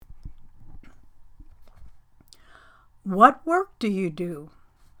What work do you do?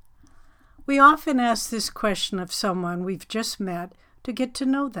 We often ask this question of someone we've just met to get to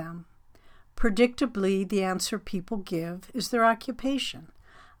know them. Predictably, the answer people give is their occupation.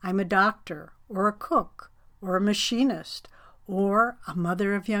 I'm a doctor, or a cook, or a machinist, or a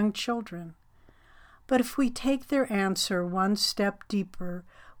mother of young children. But if we take their answer one step deeper,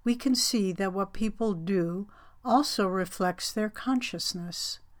 we can see that what people do also reflects their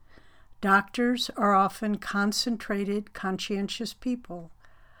consciousness. Doctors are often concentrated, conscientious people.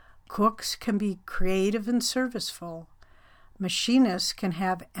 Cooks can be creative and serviceful. Machinists can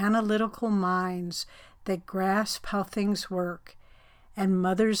have analytical minds that grasp how things work. And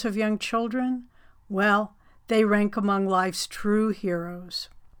mothers of young children, well, they rank among life's true heroes.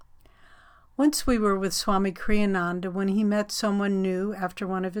 Once we were with Swami Kriyananda when he met someone new after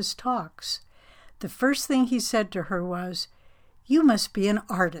one of his talks. The first thing he said to her was, "You must be an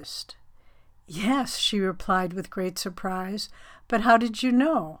artist." "Yes," she replied with great surprise, "but how did you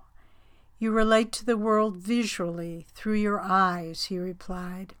know?" "You relate to the world visually, through your eyes," he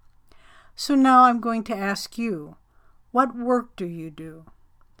replied. "So now I'm going to ask you, what work do you do?"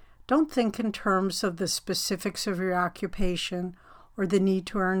 Don't think in terms of the specifics of your occupation or the need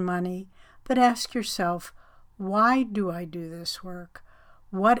to earn money, but ask yourself, why do I do this work?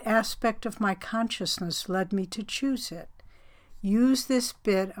 What aspect of my consciousness led me to choose it? Use this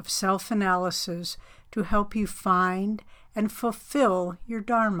bit of self-analysis to help you find and fulfill your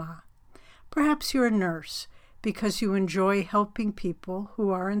dharma. Perhaps you're a nurse because you enjoy helping people who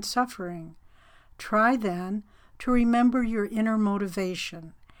are in suffering. Try then to remember your inner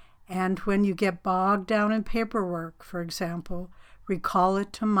motivation, and when you get bogged down in paperwork, for example, recall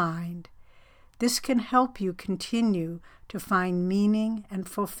it to mind. This can help you continue to find meaning and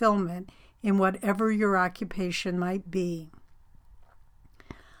fulfillment in whatever your occupation might be.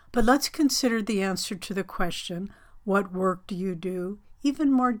 But let's consider the answer to the question, what work do you do,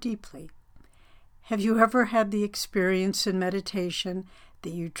 even more deeply. Have you ever had the experience in meditation that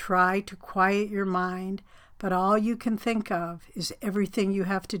you try to quiet your mind, but all you can think of is everything you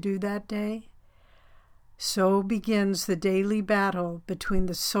have to do that day? So begins the daily battle between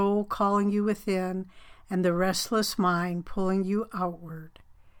the soul calling you within and the restless mind pulling you outward.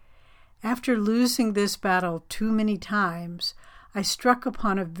 After losing this battle too many times, I struck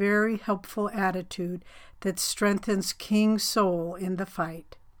upon a very helpful attitude that strengthens King's soul in the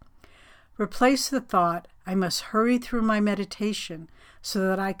fight. Replace the thought, I must hurry through my meditation so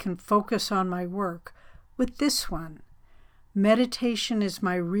that I can focus on my work, with this one. Meditation is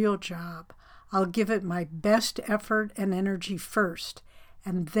my real job. I'll give it my best effort and energy first,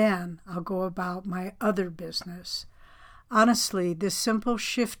 and then I'll go about my other business. Honestly, this simple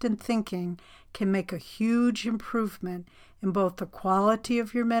shift in thinking can make a huge improvement in both the quality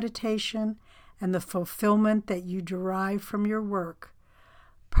of your meditation and the fulfillment that you derive from your work.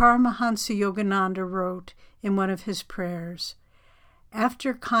 Paramahansa Yogananda wrote in one of his prayers,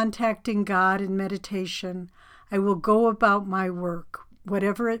 "After contacting God in meditation, I will go about my work,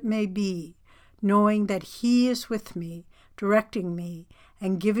 whatever it may be, knowing that He is with me, directing me,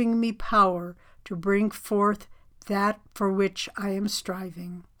 and giving me power to bring forth that for which I am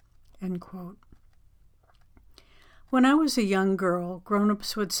striving." End quote. When I was a young girl,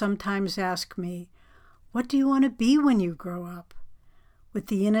 grown-ups would sometimes ask me, "What do you want to be when you grow up?" With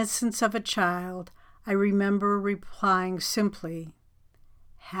the innocence of a child, I remember replying simply,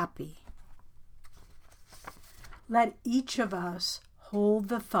 "Happy." Let each of us hold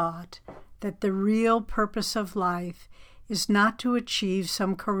the thought that the real purpose of life is not to achieve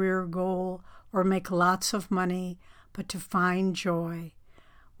some career goal or make lots of money, but to find joy.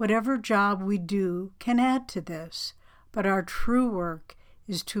 Whatever job we do can add to this, but our true work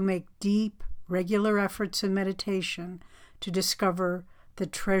is to make deep, regular efforts in meditation to discover the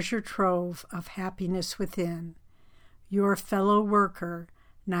treasure trove of happiness within. Your fellow worker,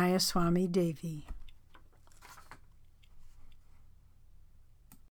 Nayaswami Devi.